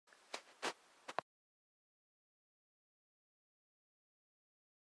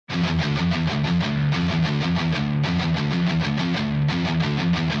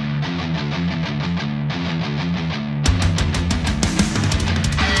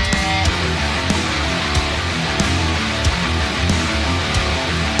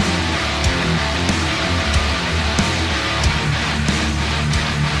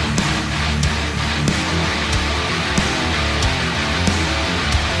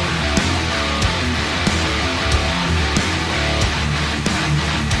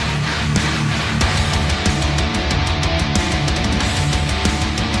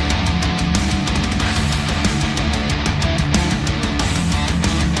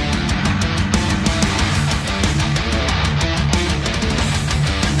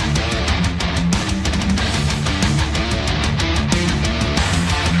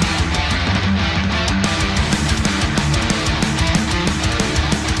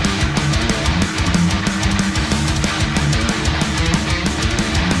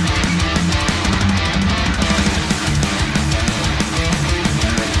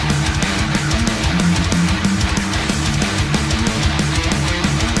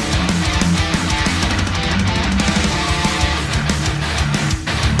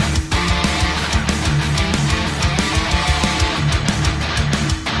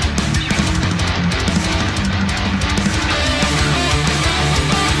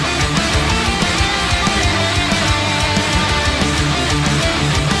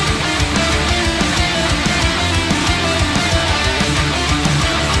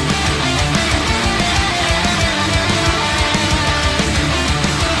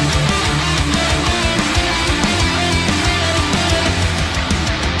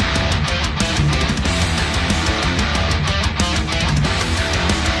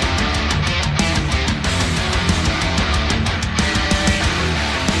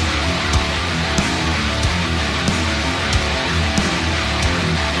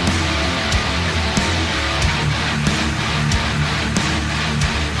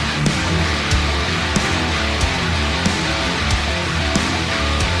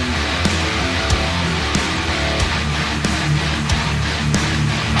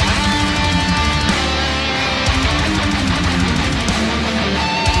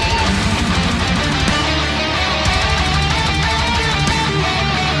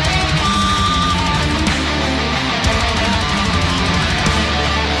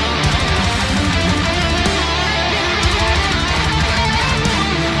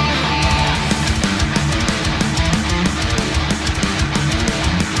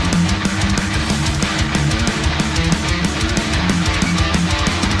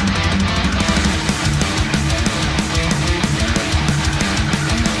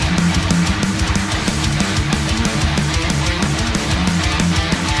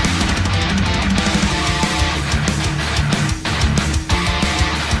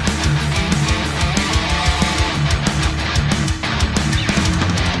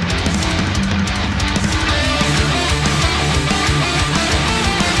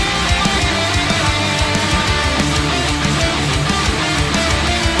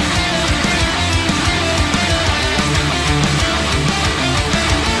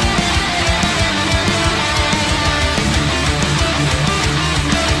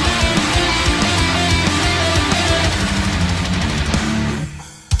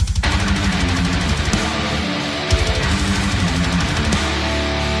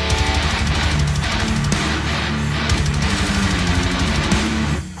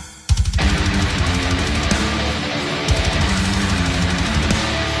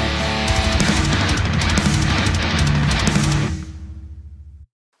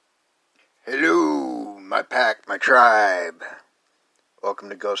my pack, my tribe. Welcome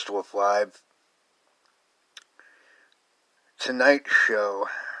to Ghost Wolf Live. Tonight's show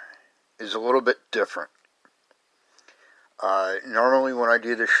is a little bit different. Normally when I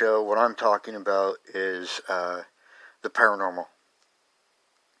do this show, what I'm talking about is the paranormal,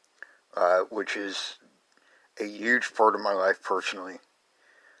 which is a huge part of my life personally.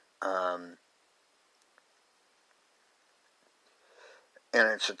 And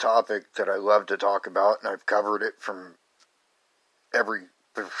it's a topic that I love to talk about, and I've covered it from every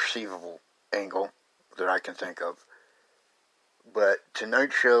perceivable angle that I can think of. But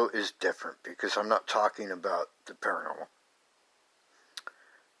tonight's show is different because I'm not talking about the paranormal.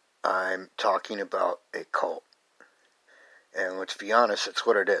 I'm talking about a cult. And let's be honest, it's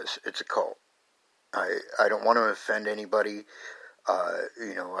what it is. It's a cult. I don't want to offend anybody. I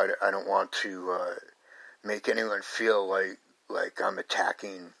don't want to make anyone feel like I'm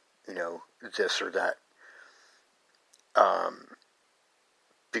attacking, this or that.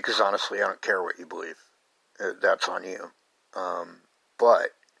 Because honestly, I don't care what you believe. That's on you.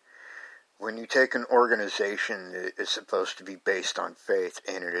 But when you take an organization that is supposed to be based on faith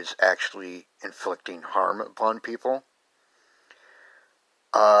and it is actually inflicting harm upon people,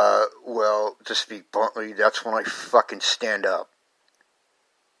 well, to speak bluntly, that's when I fucking stand up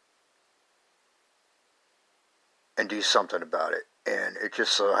and do something about it. And it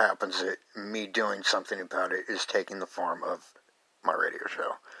just so happens that me doing something about it is taking the form of my radio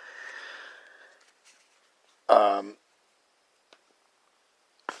show.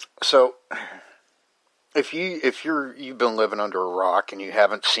 So if you've been living under a rock and you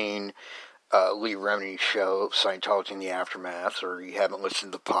haven't seen Lee Remini's show, Scientology in the Aftermath, or you haven't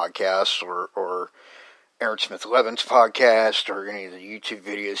listened to the podcast, or Aaron Smith Levin's podcast, or any of the YouTube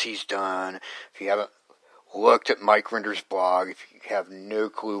videos he's done, if you haven't looked at Mike Rinder's blog, if you have no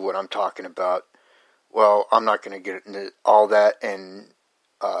clue what I'm talking about, well, I'm not going to get into all that, and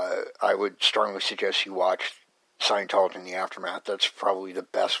I would strongly suggest you watch Scientology in the Aftermath. That's probably the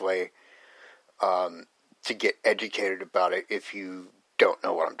best way to get educated about it if you don't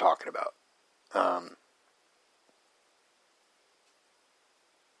know what I'm talking about.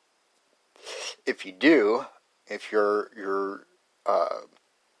 If you do, if you're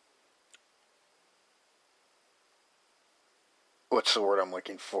what's the word I'm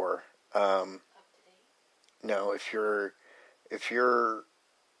looking for? No, if you're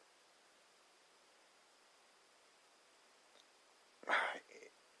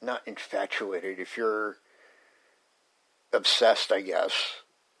not infatuated, if you're obsessed, I guess,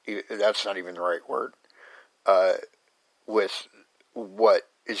 that's not even the right word, with what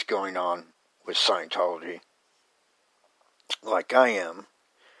is going on with Scientology, like I am,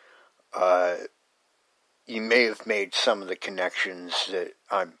 you may have made some of the connections that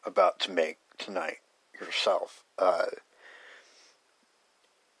I'm about to make tonight yourself. I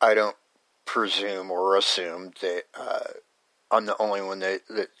don't presume or assume that I'm the only one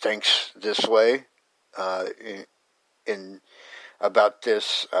that thinks this way in about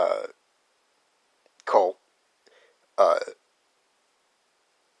this cult.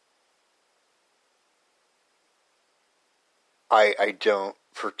 I don't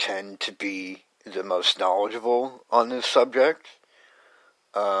pretend to be the most knowledgeable on this subject,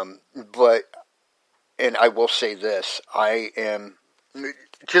 but, and I will say this, I am,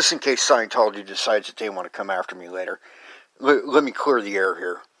 just in case Scientology decides that they want to come after me later, let me clear the air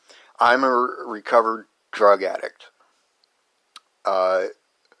here. I'm a recovered drug addict. I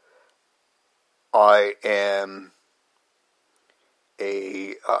am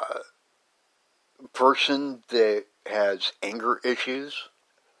a person that has anger issues.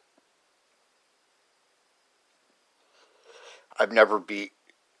 I've never beat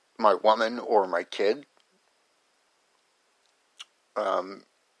my woman or my kid.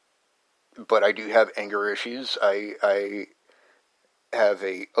 But I do have anger issues. I have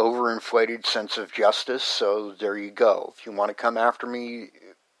a overinflated sense of justice, so there you go. If you want to come after me,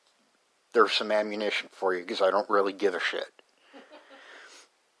 there's some ammunition for you, because I don't really give a shit.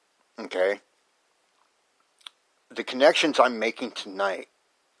 Okay? The connections I'm making tonight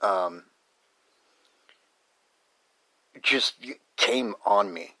just came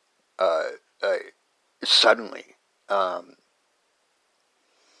on me suddenly.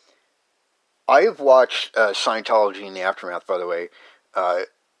 I have watched Scientology in the Aftermath, by the way, a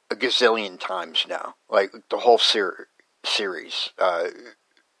gazillion times now. Like, the whole series.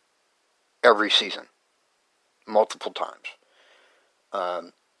 Every season. Multiple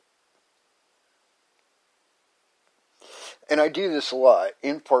times. And I do this a lot,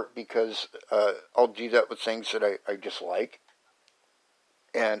 in part because I'll do that with things that I just like.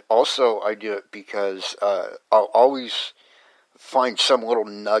 And also I do it because I'll always find some little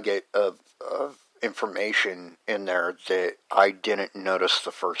nugget of information in there that I didn't notice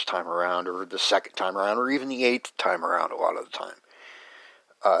the first time around, or the second time around, or even the 8th time around a lot of the time.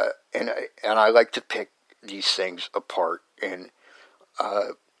 And I like to pick these things apart, and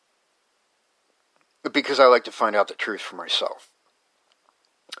because I like to find out the truth for myself.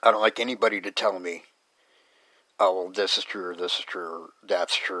 I don't like anybody to tell me, oh, well, this is true, or this is true, or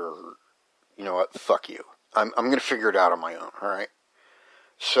that's true, or, you know what, fuck you. I'm going to figure it out on my own, alright?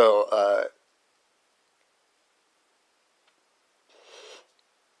 So,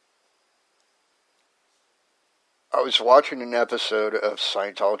 I was watching an episode of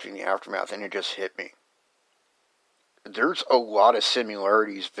Scientology in the Aftermath, and it just hit me. There's a lot of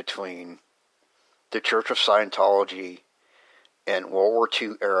similarities between the Church of Scientology and World War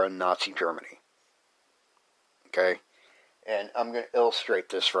II era Nazi Germany. Okay? And I'm going to illustrate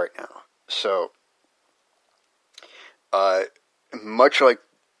this right now. So, much like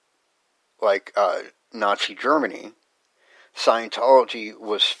Nazi Germany, Scientology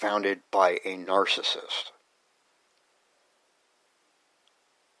was founded by a narcissist.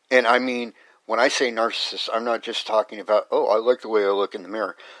 And I mean, when I say narcissist, I'm not just talking about, oh, I like the way I look in the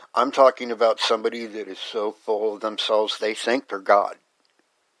mirror. I'm talking about somebody that is so full of themselves they think they're God.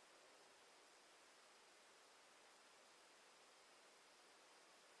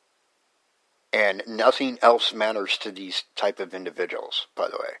 And nothing else matters to these type of individuals, by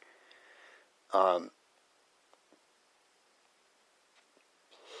the way.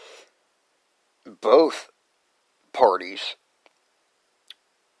 Both parties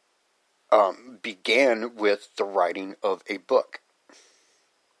began with the writing of a book.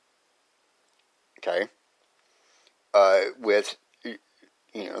 Okay? With,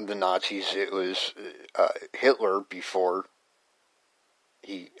 the Nazis, it was Hitler before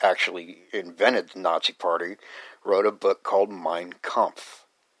he actually invented the Nazi Party, wrote a book called Mein Kampf,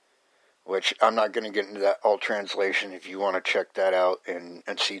 which I'm not going to get into that all translation. If you want to check that out and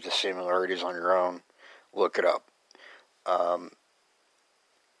see the similarities on your own, look it up.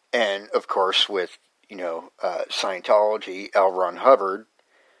 And, of course, with, Scientology, L. Ron Hubbard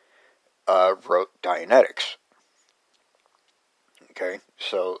wrote Dianetics. Okay,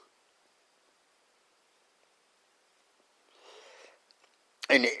 so...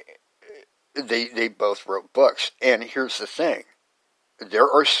 And they both wrote books. And here's the thing. There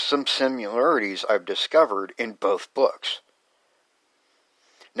are some similarities I've discovered in both books.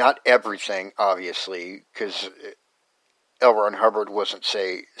 Not everything, obviously, because L. Ron Hubbard wasn't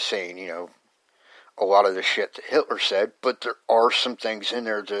saying, a lot of the shit that Hitler said, but there are some things in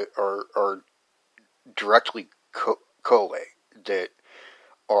there that are directly collate, that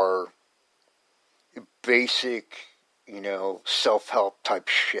are basic, self-help type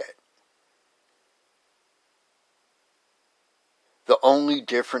shit. The only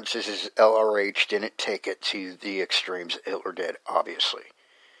difference is LRH didn't take it to the extremes that Hitler did, obviously.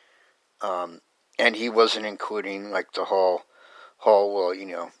 And he wasn't including, like, the whole, well,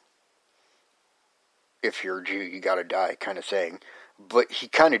 if you're a Jew, you gotta die kind of thing. But he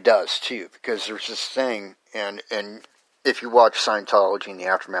kind of does, too, because there's this thing, and if you watch Scientology in the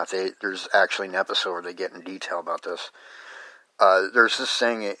aftermath, there's actually an episode where they get in detail about this. There's this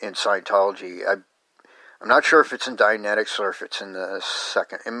thing in Scientology, I'm not sure if it's in Dianetics or if it's in the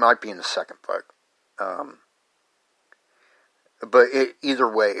second, it might be in the second book. But either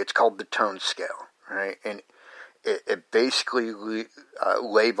way, it's called the tone scale, right? And it basically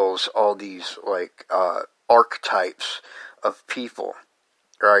labels all these, like, archetypes of people,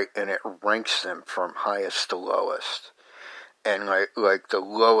 right? And it ranks them from highest to lowest. And like the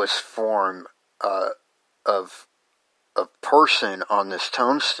lowest form of person on this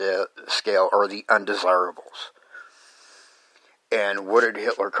tone scale are the undesirables. And what did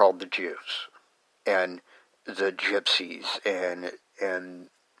Hitler call the Jews? And the gypsies and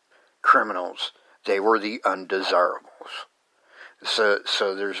criminals? They were the undesirables. So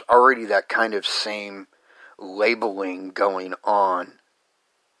there's already that kind of same labeling going on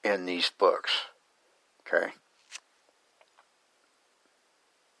in these books. Okay?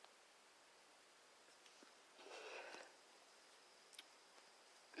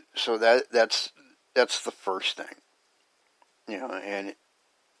 So that's the first thing. And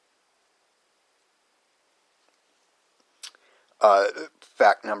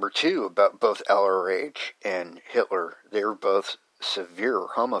fact number 2 about both LRH and Hitler, they were both severe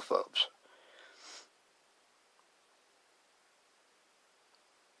homophobes.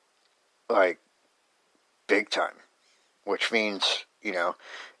 Like, big time. Which means,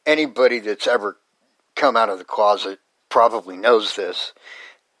 anybody that's ever come out of the closet probably knows this.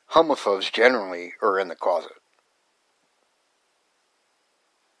 Homophobes generally are in the closet.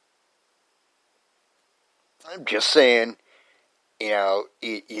 I'm just saying,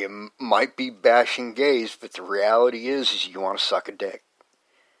 you might be bashing gays, but the reality is you want to suck a dick.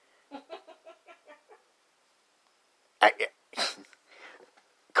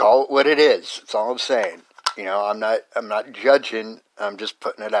 Call it what it is. That's all I'm saying. I'm not judging. I'm just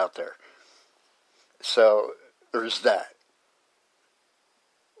putting it out there. So there's that.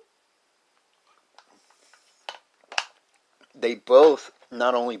 They both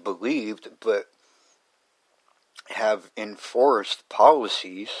not only believed, but have enforced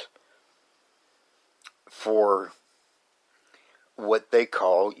policies for what they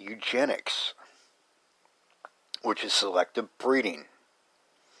call eugenics, which is selective breeding.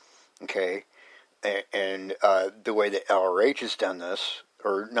 Okay? And the way that LRH has done this,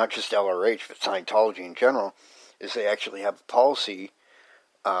 or not just LRH, but Scientology in general, is they actually have a policy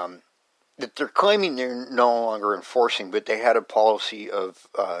that they're claiming they're no longer enforcing, but they had a policy of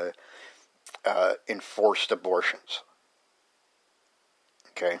enforced abortions.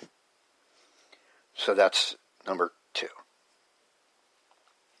 Okay? So that's number 2.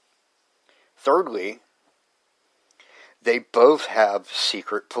 Thirdly, they both have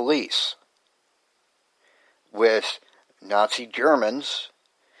secret police. With Nazi Germans,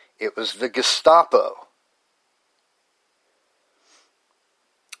 it was the Gestapo.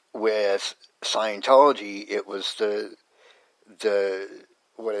 With Scientology, it was the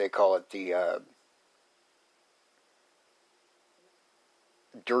what do they call it? The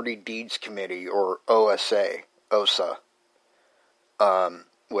Dirty Deeds Committee, or OSA,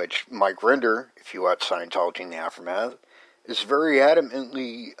 which Mike Rinder, if you watch Scientology in the Aftermath, is very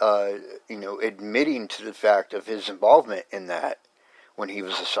adamantly, admitting to the fact of his involvement in that when he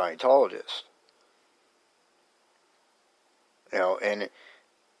was a Scientologist.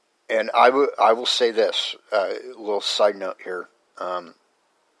 And I will say this, a little side note here.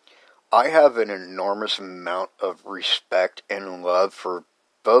 I have an enormous amount of respect and love for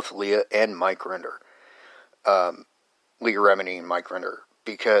both Leah and Mike Rinder. Leah Remini and Mike Rinder.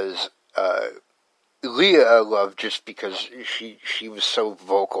 Because Leah I love just because she was so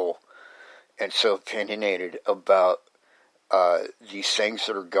vocal and so opinionated about these things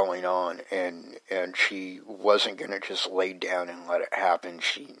that are going on, and she wasn't going to just lay down and let it happen.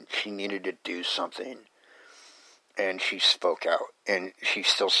 She needed to do something, and she spoke out, and she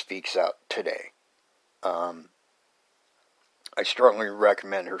still speaks out today. I strongly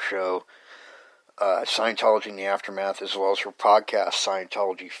recommend her show, Scientology in the Aftermath, as well as her podcast,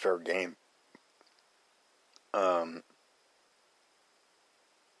 Scientology Fair Game.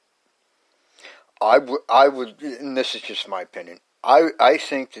 I would, and this is just my opinion, I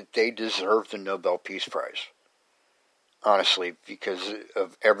think that they deserve the Nobel Peace Prize. Honestly, because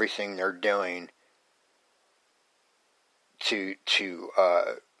of everything they're doing to give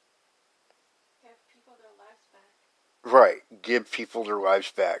people their lives back. Right, give people their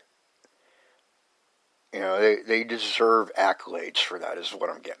lives back. They deserve accolades for that, is what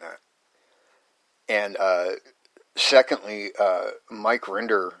I'm getting at. And secondly, Mike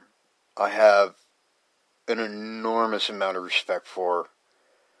Rinder, I have an enormous amount of respect for.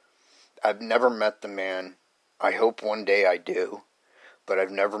 I've never met the man. I hope one day I do, but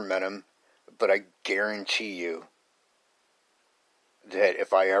I've never met him. But I guarantee you that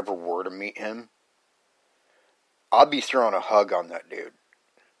if I ever were to meet him, I'll be throwing a hug on that dude.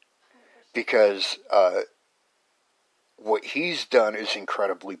 Because what he's done is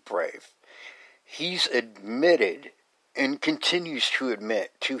incredibly brave. He's admitted and continues to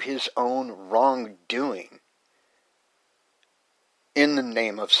admit to his own wrongdoing in the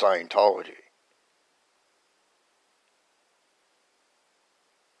name of Scientology.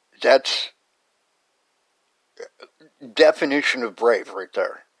 That's definition of brave right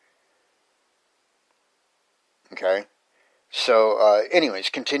there. Okay? So, anyways,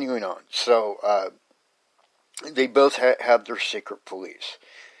 continuing on. So, they both have their secret police.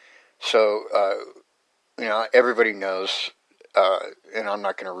 So, everybody knows, and I'm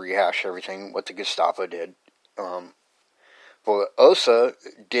not going to rehash everything, what the Gestapo did. What OSA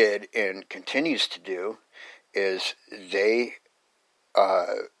did and continues to do is they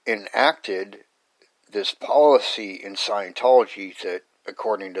enacted this policy in Scientology that,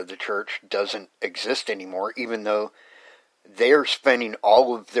 according to the church, doesn't exist anymore, even though they are spending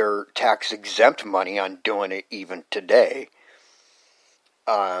all of their tax-exempt money on doing it even today,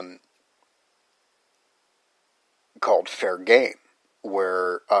 called Fair Game,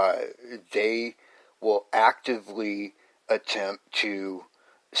 where they will actively attempt to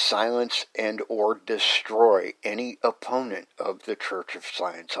silence and or destroy any opponent of the Church of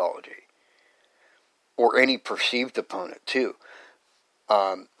Scientology, or any perceived opponent too.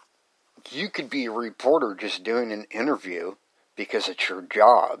 You could be a reporter just doing an interview because it's your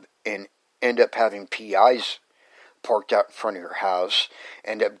job and end up having PIs parked out in front of your house,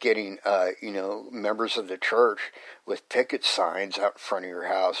 end up getting, members of the church with picket signs out in front of your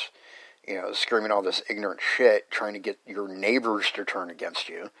house, screaming all this ignorant shit, trying to get your neighbors to turn against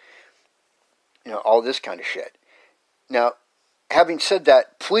you, all this kind of shit. Now, having said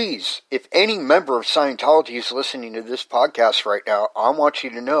that, please, if any member of Scientology is listening to this podcast right now, I want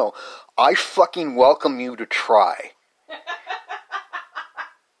you to know, I fucking welcome you to try.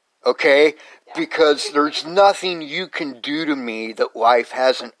 Okay? Because there's nothing you can do to me that life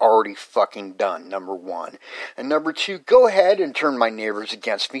hasn't already fucking done, number one. And number two, go ahead and turn my neighbors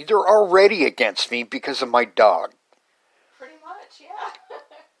against me. They're already against me because of my dog. Pretty much,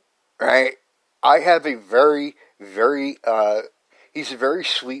 yeah. Right? I have a very, very, he's a very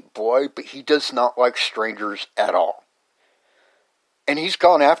sweet boy, but he does not like strangers at all. And he's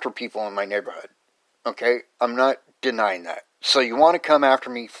gone after people in my neighborhood. Okay? I'm not denying that. So you want to come after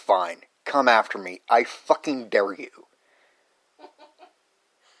me? Fine. Come after me. I fucking dare you.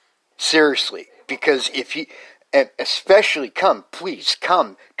 Seriously. Because if you... And especially please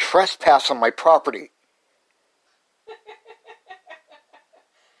come, trespass on my property.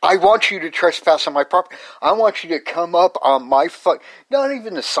 I want you to trespass on my property. I want you to come up on my not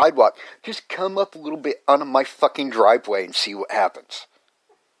even the sidewalk. Just come up a little bit on my fucking driveway and see what happens.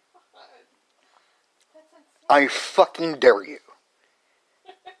 I fucking dare you.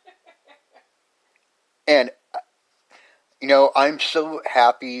 And, I'm so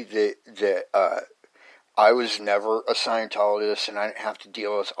happy that I was never a Scientologist and I didn't have to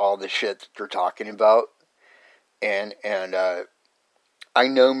deal with all the shit that they're talking about. And I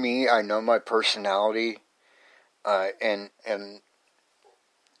know me, I know my personality, and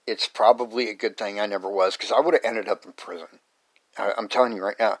it's probably a good thing I never was, because I would have ended up in prison. I'm telling you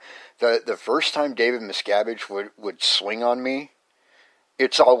right now, the first time David Miscavige would swing on me,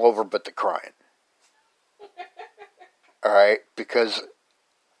 it's all over but the crying. Alright? Because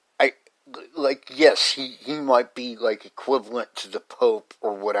yes, he might be like equivalent to the Pope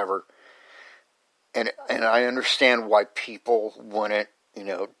or whatever, and I understand why people wouldn't,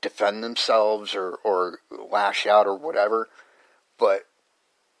 defend themselves or lash out or whatever, but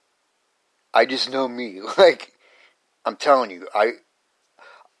I just know me. Like, I'm telling you, I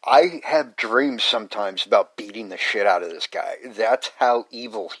have dreams sometimes about beating the shit out of this guy. That's how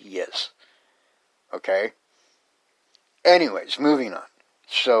evil he is. Okay? Anyways, moving on.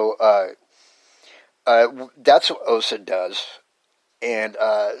 So, that's what OSA does. And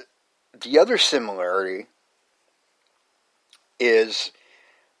the other similarity is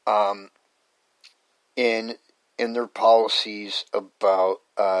in their policies about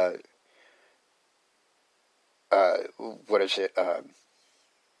what is it? I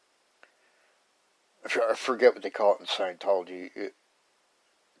forget what they call it in Scientology.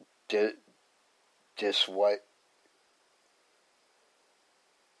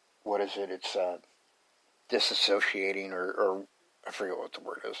 What is it? It's disassociating or I forget what the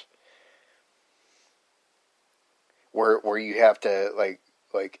word is. Where you have to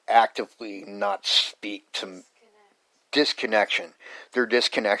like actively not speak to disconnection. Their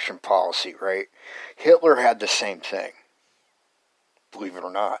disconnection policy, right? Hitler had the same thing. Believe it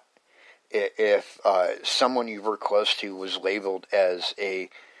or not. If someone you were close to was labeled as a,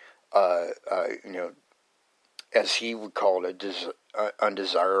 as he would call it,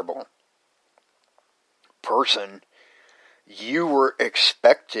 undesirable person, you were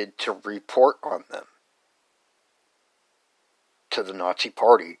expected to report on them to the Nazi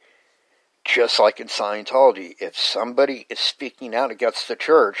Party. Just like in Scientology, if somebody is speaking out against the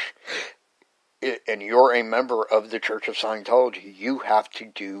church, and you're a member of the Church of Scientology, you have to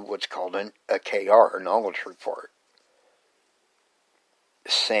do what's called a KR, a knowledge report.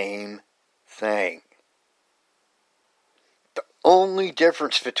 Same thing. The only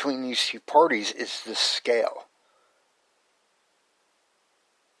difference between these two parties is the scale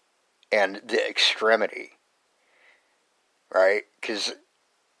and the extremity. Right? Because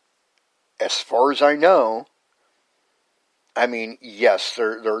as far as I know, I mean, yes,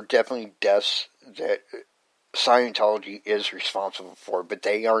 there are definitely deaths that Scientology is responsible for, but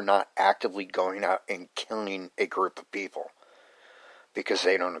they are not actively going out and killing a group of people because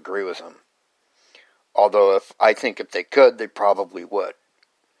they don't agree with them. Although I think if they could, they probably would.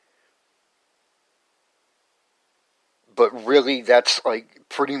 But really, that's like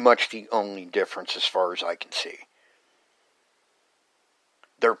pretty much the only difference as far as I can see.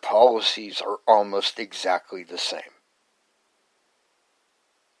 Their policies are almost exactly the same.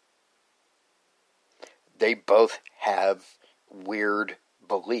 They both have weird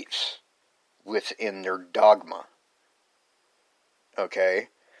beliefs within their dogma. Okay?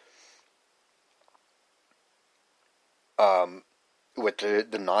 With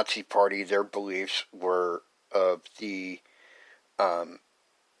the Nazi Party, their beliefs were of the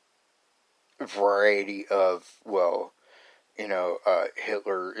variety of, well,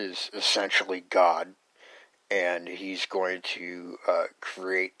 Hitler is essentially God, and he's going to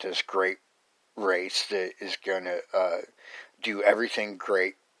create this great race that is going to do everything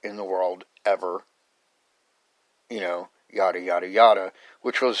great in the world ever, yada, yada, yada,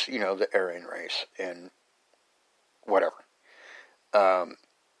 which was, the Aryan race, and whatever.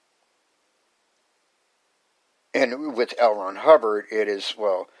 And with L. Ron Hubbard, it is,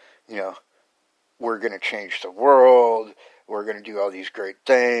 well, we're going to change the world, we're going to do all these great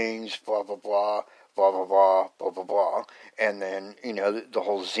things, blah, blah, blah, blah, blah, blah, blah, blah, blah. And then, the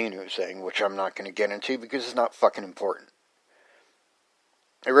whole Xenu thing, which I'm not going to get into because it's not fucking important.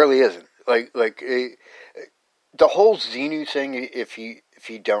 It really isn't. The whole Xenu thing, if you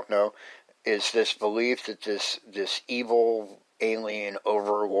don't know, is this belief that this evil alien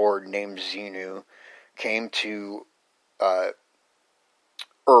overlord named Xenu came to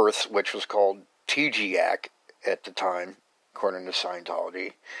Earth, which was called TGAC at the time, according to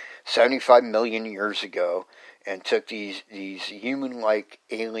Scientology, 75 million years ago, and took these human-like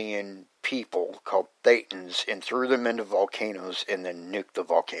alien people called Thetans and threw them into volcanoes and then nuked the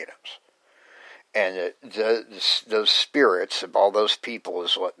volcanoes. And those spirits of all those people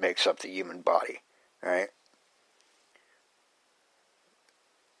is what makes up the human body, right?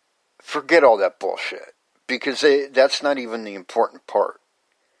 Forget all that bullshit, because that's not even the important part,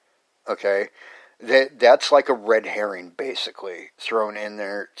 okay? That's like a red herring, basically, thrown in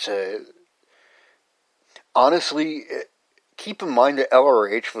there to... Honestly, keep in mind that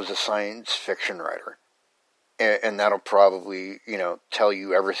LRH was a science fiction writer. And that'll probably, tell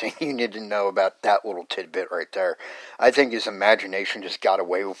you everything you need to know about that little tidbit right there. I think his imagination just got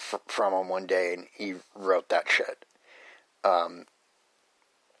away from him one day and he wrote that shit. But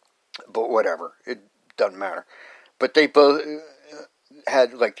whatever. It doesn't matter. But they both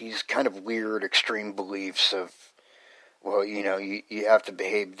had like these kind of weird extreme beliefs of, well, you have to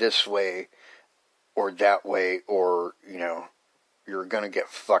behave this way or that way or, you're going to get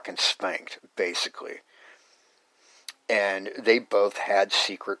fucking spanked, basically. And they both had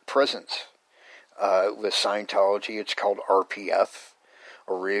secret prisons. With Scientology, it's called RPF,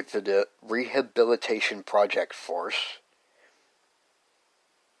 or Rehabilitation Project Force.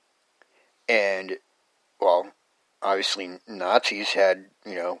 And, well, obviously Nazis had,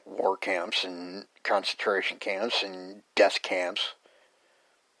 war camps and concentration camps and death camps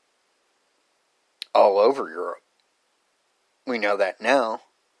all over Europe. We know that now,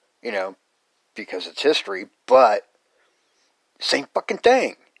 because it's history, but same fucking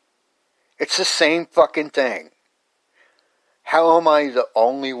thing. It's the same fucking thing. How am I the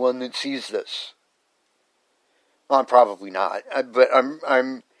only one that sees this? Well, I'm probably not, but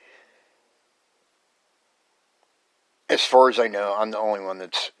I'm as far as I know, I'm the only one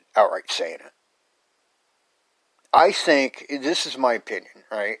that's outright saying it. I think, this is my opinion,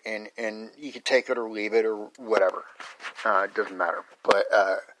 right? And you can take it or leave it or whatever. It doesn't matter. But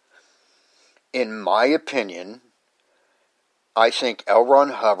in my opinion, I think L. Ron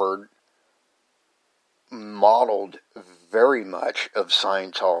Hubbard modeled very much of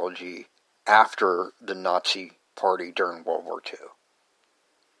Scientology after the Nazi Party during World War II.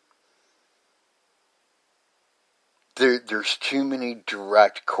 There's too many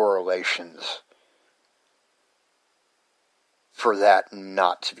direct correlations for that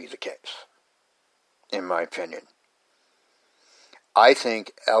not to be the case, in my opinion. I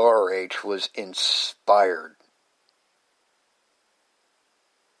think LRH was inspired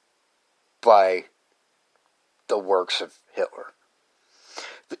by the works of Hitler.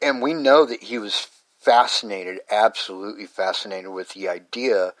 And we know that he was absolutely fascinated with the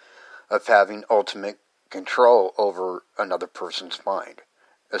idea of having ultimate control over another person's mind.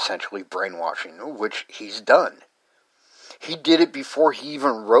 Essentially brainwashing, which he's done. He did it before he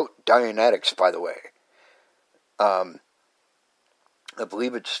even wrote Dianetics, by the way. I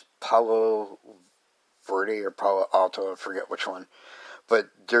believe it's Palo Verde or Palo Alto, I forget which one. But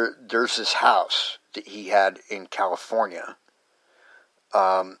there's this house that he had in California.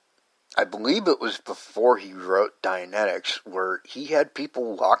 I believe it was before he wrote Dianetics, where he had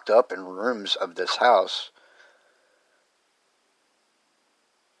people locked up in rooms of this house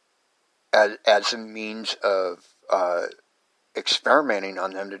as a means of experimenting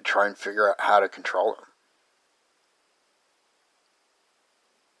on them to try and figure out how to control them.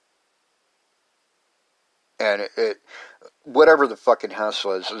 And whatever the fucking house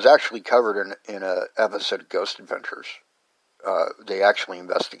was actually covered in a episode of Ghost Adventures. They actually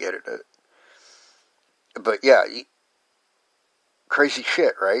investigated it. But yeah, crazy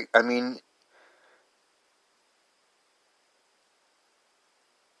shit, right? I mean,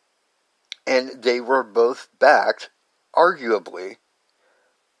 and they were both backed, arguably,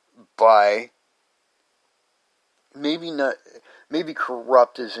 by maybe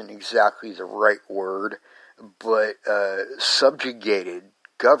corrupt isn't exactly the right word, but subjugated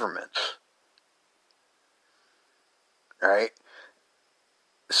governments. Right?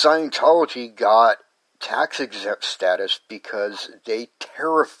 Scientology got tax-exempt status because they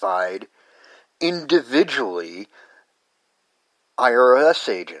terrified individually IRS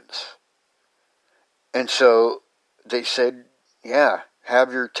agents. And so they said, yeah,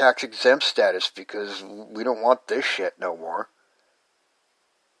 have your tax-exempt status because we don't want this shit no more.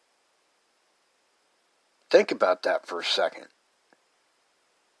 Think about that for a second.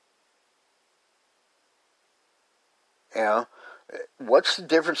 You know, what's the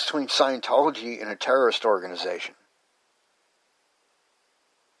difference between Scientology and a terrorist organization?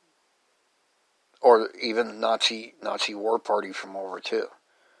 Or even the Nazi war party from World War II?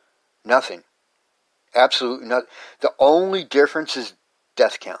 Nothing. Absolutely nothing. The only difference is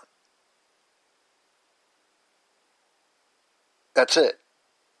death count. That's it.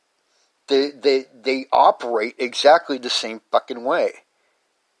 They operate exactly the same fucking way.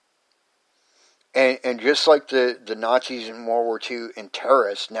 And just like the Nazis in World War II and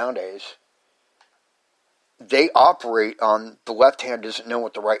terrorists nowadays, they operate on the left hand doesn't know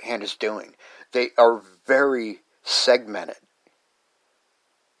what the right hand is doing. They are very segmented.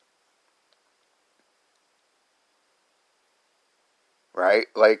 Right?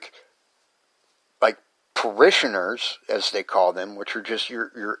 Like parishioners, as they call them, which are just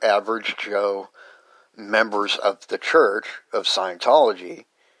your average Joe members of the church of Scientology,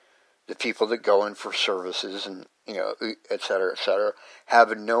 the people that go in for services and, et cetera,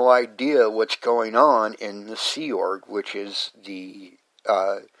 have no idea what's going on in the Sea Org, which is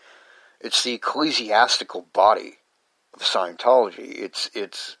it's the ecclesiastical body of Scientology.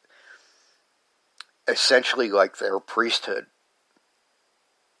 It's essentially like their priesthood.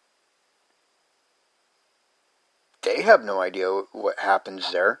 They have no idea what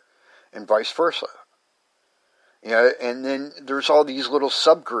happens there, and vice versa. And then there's all these little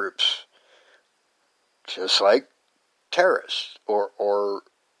subgroups, just like terrorists or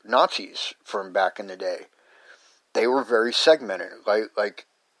Nazis from back in the day. They were very segmented. Like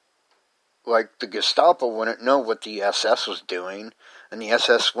the Gestapo wouldn't know what the SS was doing, and the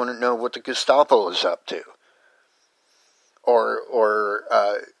SS wouldn't know what the Gestapo was up to. Or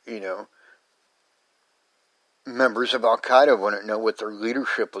members of Al-Qaeda wouldn't know what their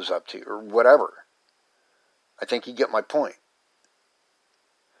leadership was up to, or whatever. I think you get my point.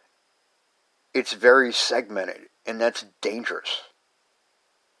 It's very segmented, and that's dangerous.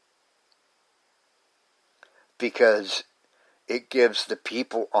 Because it gives the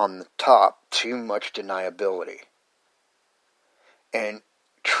people on the top too much deniability. And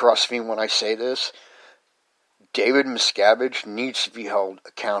trust me when I say this, David Miscavige needs to be held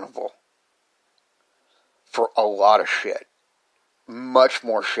accountable for a lot of shit. Much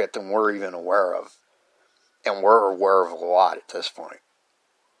more shit than we're even aware of. And we're aware of a lot at this point.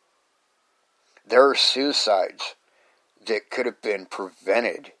 There are suicides that could have been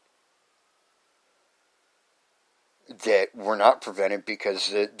prevented that were not prevented because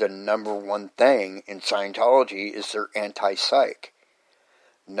the number one thing in Scientology is they're anti-psych.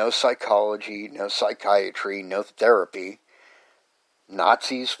 No psychology, no psychiatry, no therapy.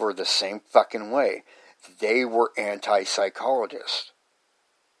 Nazis were the same fucking way. They were anti-psychologists.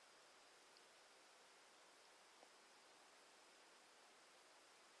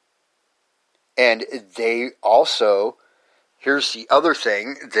 And they also, here's the other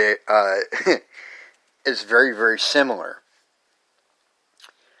thing that is very, very similar.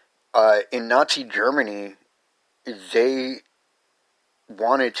 In Nazi Germany, they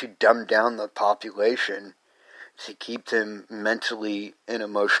wanted to dumb down the population to keep them mentally and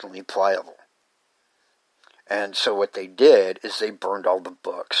emotionally pliable. And so what they did is they burned all the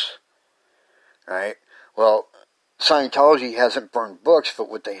books. Right? Well, Scientology hasn't burned books, but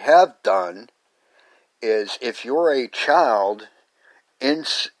what they have done is if you're a child in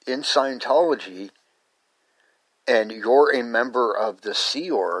Scientology and you're a member of the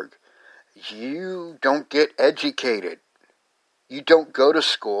Sea Org, you don't get educated. You don't go to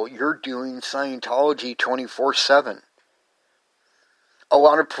school. You're doing Scientology 24/7. A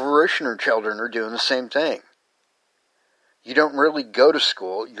lot of parishioner children are doing the same thing. You don't really go to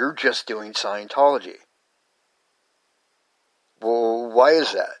school. You're just doing Scientology. Well, why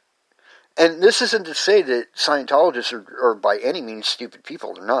is that? And this isn't to say that Scientologists are by any means stupid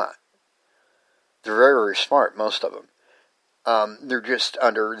people. They're not. They're very, very smart, most of them. They're just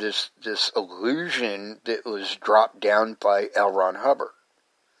under this illusion that was dropped down by L. Ron Hubbard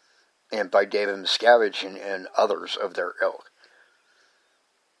and by David Miscavige and others of their ilk.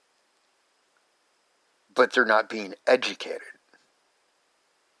 But they're not being educated.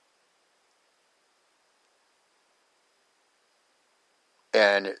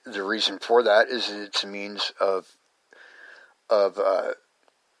 And the reason for that is it's a means of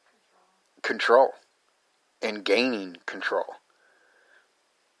control and gaining control.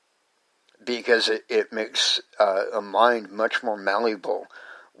 Because it makes a mind much more malleable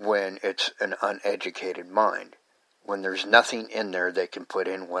when it's an uneducated mind. When there's nothing in there, they can put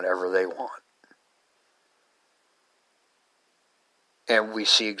in whatever they want. And we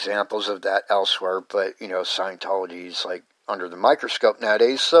see examples of that elsewhere, but, Scientology is like under the microscope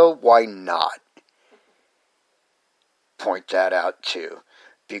nowadays, so why not? point that out too,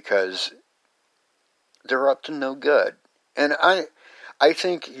 because they're up to no good. And I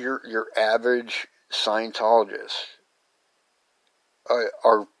think your average Scientologists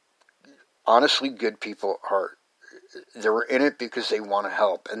are honestly good people at heart. They're in it because they want to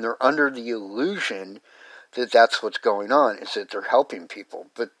help, and they're under the illusion that that's what's going on, is that they're helping people,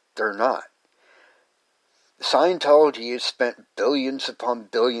 but they're not. Scientology has spent billions upon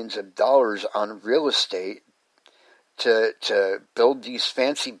billions of dollars on real estate to build these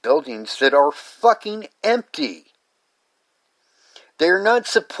fancy buildings that are fucking empty. They're not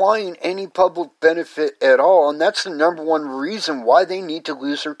supplying any public benefit at all, and that's the number one reason why they need to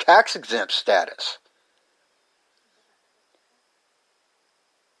lose their tax-exempt status.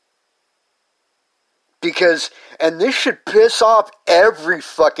 Because, and this should piss off every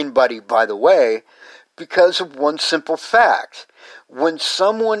fucking buddy, by the way, because of one simple fact. When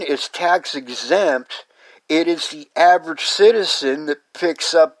someone is tax-exempt, it is the average citizen that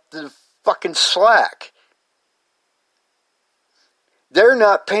picks up the fucking slack. They're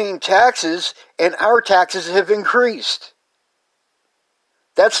not paying taxes, and our taxes have increased.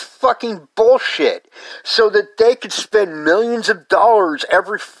 That's fucking bullshit. So that they could spend millions of dollars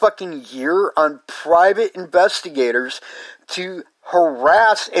every fucking year on private investigators to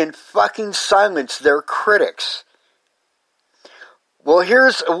harass and fucking silence their critics. Well,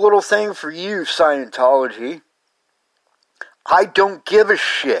 here's a little thing for you, Scientology. I don't give a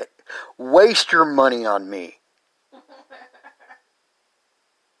shit. Waste your money on me.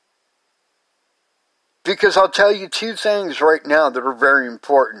 Because I'll tell you two things right now that are very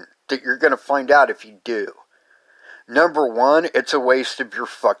important that you're going to find out if you do. Number one, it's a waste of your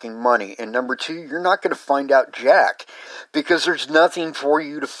fucking money. And number two, you're not going to find out jack. Because there's nothing for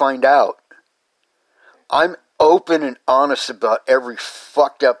you to find out. I'm open and honest about every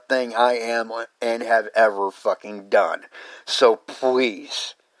fucked up thing I am and have ever fucking done. So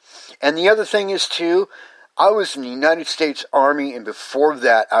please. And the other thing is too, I was in the United States Army, and before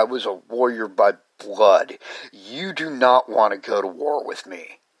that I was a warrior by blood. You do not want to go to war with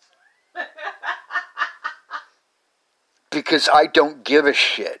me. Because I don't give a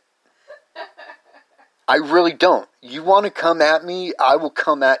shit. I really don't. You want to come at me, I will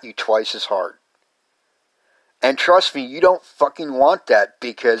come at you twice as hard. And trust me, you don't fucking want that,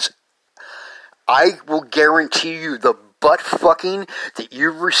 because I will guarantee you the butt fucking that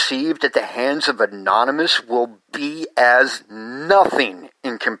you've received at the hands of Anonymous will be as nothing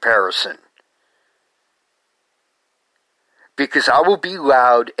in comparison. Because I will be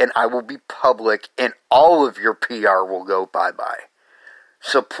loud and I will be public and all of your PR will go bye-bye.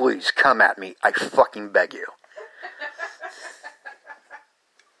 So please, come at me. I fucking beg you.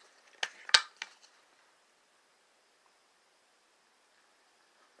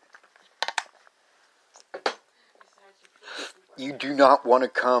 You do not want to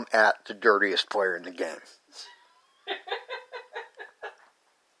come at the dirtiest player in the game.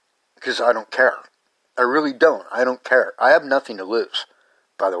 Because I don't care. I really don't. I don't care. I have nothing to lose,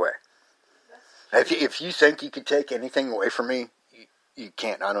 by the way. If you think you could take anything away from me, you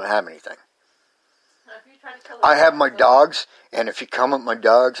can't. I don't have anything. I have my dogs, and if you come at my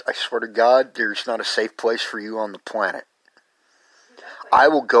dogs, I swear to God, there's not a safe place for you on the planet. I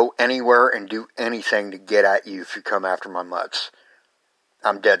will go anywhere and do anything to get at you if you come after my mutts.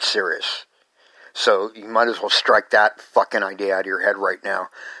 I'm dead serious. So you might as well strike that fucking idea out of your head right now.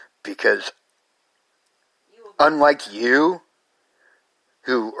 Because unlike you,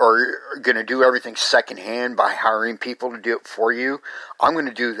 who are going to do everything secondhand by hiring people to do it for you, I'm going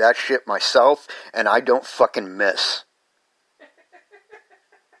to do that shit myself, and I don't fucking miss.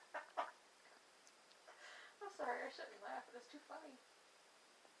 I'm sorry, I shouldn't laugh, but it's too funny.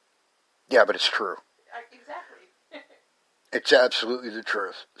 Yeah, but it's true. Exactly. It's absolutely the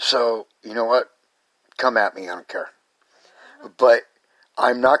truth. So, you know what? Come at me, I don't care. But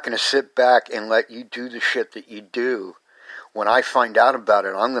I'm not going to sit back and let you do the shit that you do. When I find out about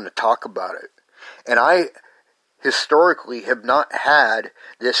it, I'm going to talk about it. And I, historically, have not had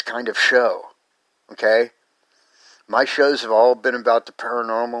this kind of show. Okay? My shows have all been about the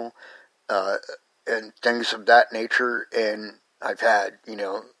paranormal and things of that nature. And I've had,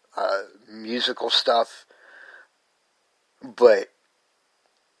 musical stuff. But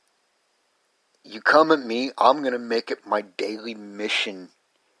you come at me, I'm going to make it my daily mission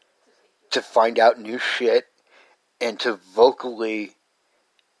to find out new shit and to vocally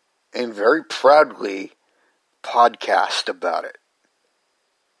and very proudly podcast about it.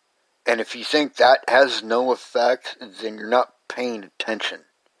 And if you think that has no effect, then you're not paying attention.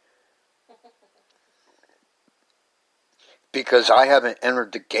 Because I haven't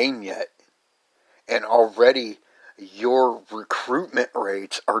entered the game yet. And already, your recruitment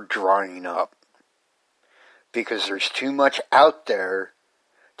rates are drying up because there's too much out there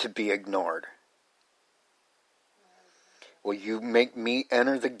to be ignored. Will you make me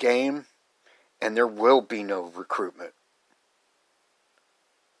enter the game, and there will be no recruitment.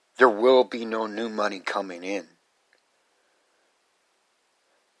 There will be no new money coming in.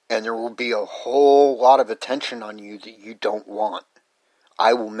 And there will be a whole lot of attention on you that you don't want.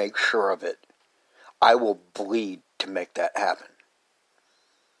 I will make sure of it. I will bleed to make that happen.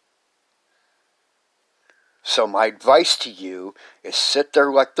 So my advice to you is sit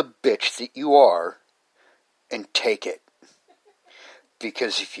there like the bitch that you are and take it.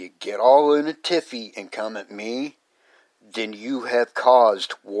 Because if you get all in a tiffy and come at me, then you have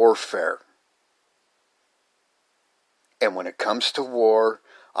caused warfare. And when it comes to war,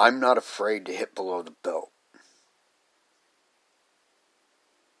 I'm not afraid to hit below the belt.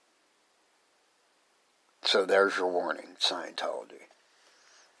 So there's your warning, Scientology.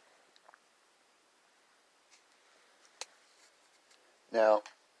 Now,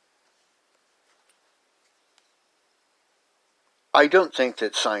 I don't think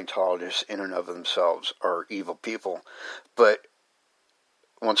that Scientologists in and of themselves are evil people, but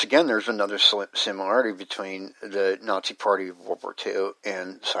once again, there's another similarity between the Nazi Party of World War II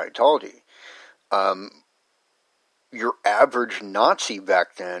and Scientology. Your average Nazi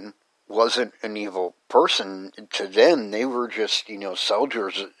back then wasn't an evil person. To them, they were just,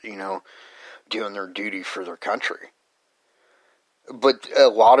 soldiers, doing their duty for their country. But a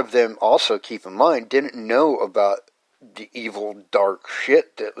lot of them also, keep in mind, didn't know about the evil, dark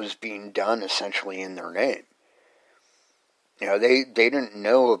shit that was being done essentially in their name. They didn't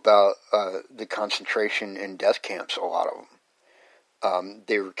know about the concentration and death camps, a lot of them.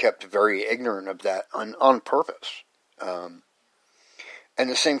 They were kept very ignorant of that on purpose. And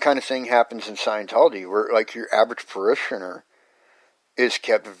the same kind of thing happens in Scientology, where like your average parishioner is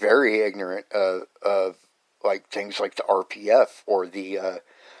kept very ignorant of like things like the RPF or the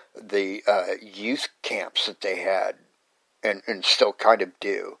youth camps that they had and still kind of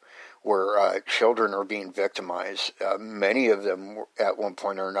do, where children are being victimized. Many of them at one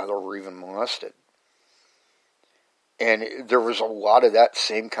point or another were even molested. And there was a lot of that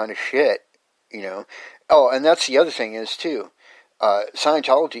same kind of shit, Oh, and that's the other thing is, too,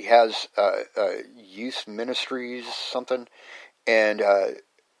 Scientology has youth ministries, something, and,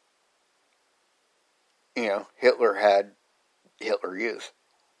 Hitler had Hitler Youth.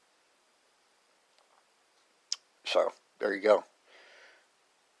 So, there you go.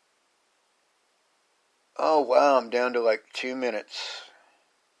 Oh, wow, I'm down to like 2 minutes.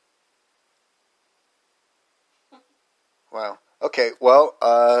 Wow. Okay, well,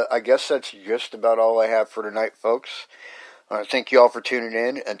 I guess that's just about all I have for tonight, folks. Thank you all for tuning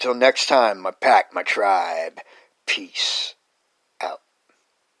in. Until next time, my pack, my tribe. Peace.